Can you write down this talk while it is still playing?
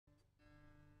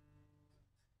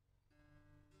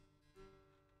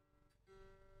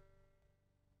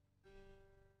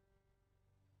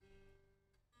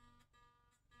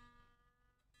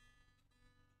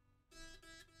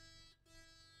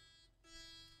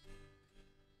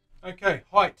Okay,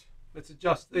 height. Let's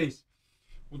adjust these.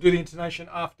 We'll do the intonation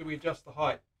after we adjust the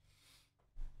height.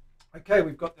 Okay,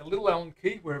 we've got the little Allen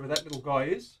key, wherever that little guy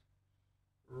is,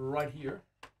 right here.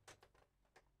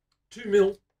 2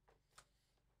 mil.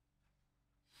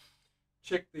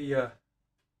 Check the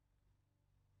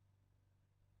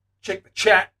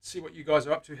chat, see what you guys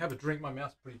are up to. Have a drink, my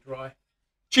mouth's pretty dry.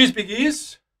 Cheers, big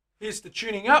ears. Here's the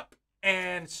tuning up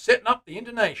and setting up the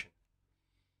intonation.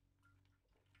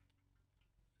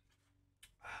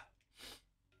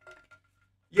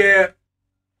 Yeah.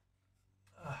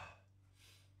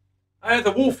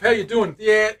 The wolf, how you doing?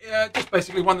 Yeah, just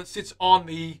basically one that sits on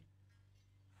the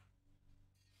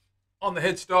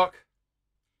headstock.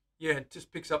 Yeah, it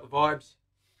just picks up the vibes.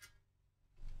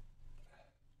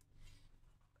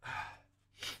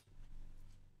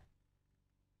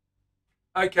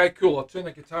 Okay, cool. I'll turn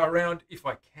the guitar around if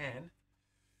I can.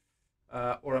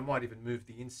 Or I might even move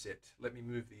the inset. Let me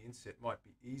move the inset. Might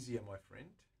be easier, my friend.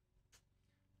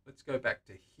 Let's go back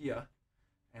to here.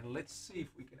 And let's see if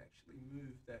we can actually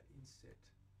move that inset.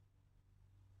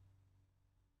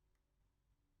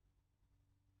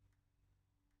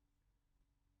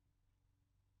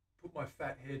 Put my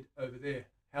fat head over there.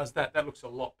 How's that? That looks a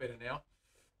lot better now.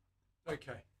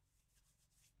 Okay.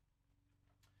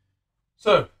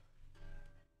 So,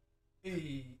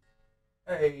 E,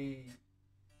 A.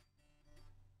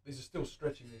 These are still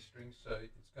stretching these strings, so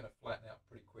it's going to flatten out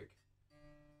pretty quick.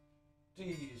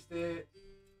 D is there,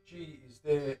 G is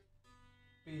there,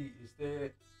 B is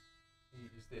there, E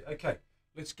is there. Okay,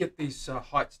 let's get these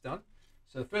heights done.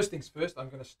 So the first things first, I'm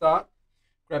going to start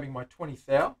grabbing my 20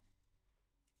 thou,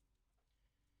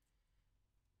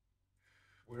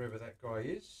 wherever that guy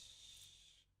is,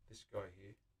 this guy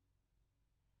here.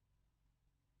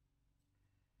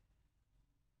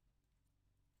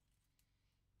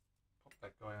 Pop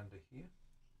that guy under here.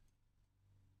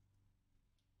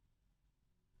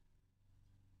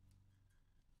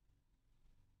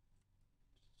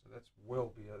 So that's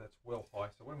well below, that's well high.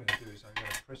 So what I'm going to do is I'm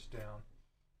going to press down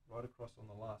right across on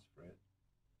the last fret.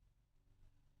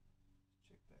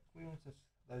 Check that clearance.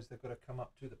 Those that got to come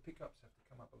up to the pickups have to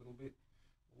come up a little bit.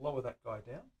 Lower that guy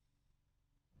down.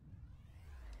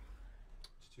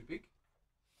 It's too big.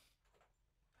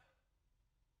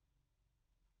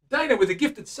 Dana with a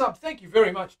gifted sub. Thank you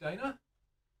very much, Dana.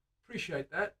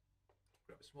 Appreciate that.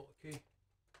 Grab a smaller key.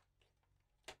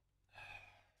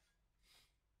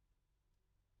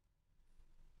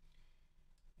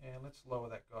 And let's lower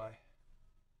that guy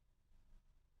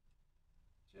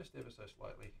just ever so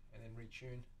slightly and then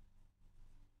retune.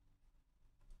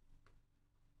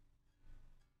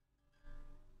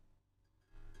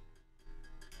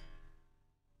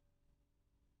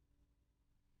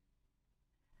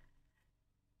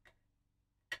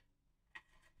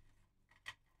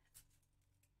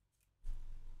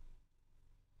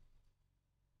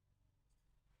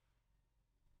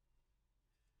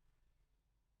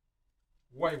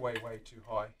 Way, way, way too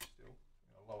high still.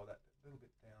 I'm going to lower that a little bit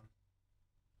down.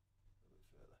 A little bit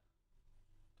further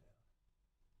down.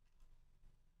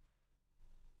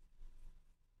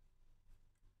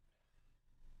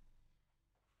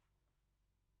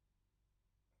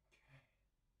 Okay.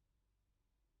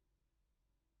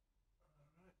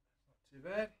 Alright, not too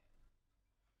bad.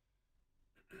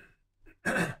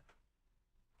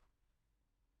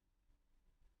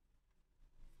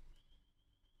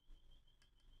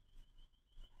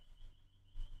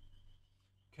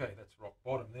 Okay, that's rock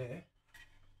bottom there.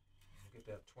 We'll get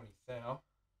that 20 thou.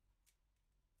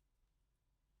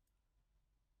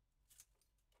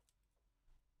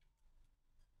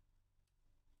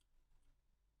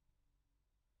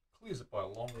 Clears it by a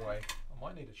long way. I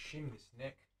might need to shim this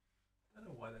neck. I don't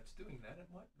know why that's doing that. It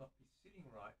might not be sitting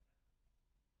right.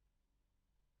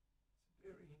 It's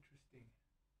very interesting.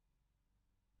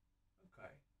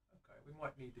 Okay, okay. We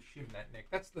might need to shim that neck.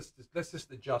 Let's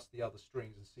just adjust the other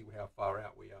strings and see how far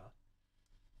out we are.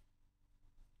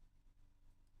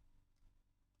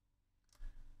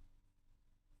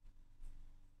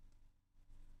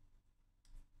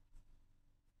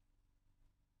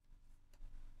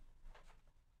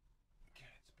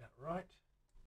 Okay, it's about right.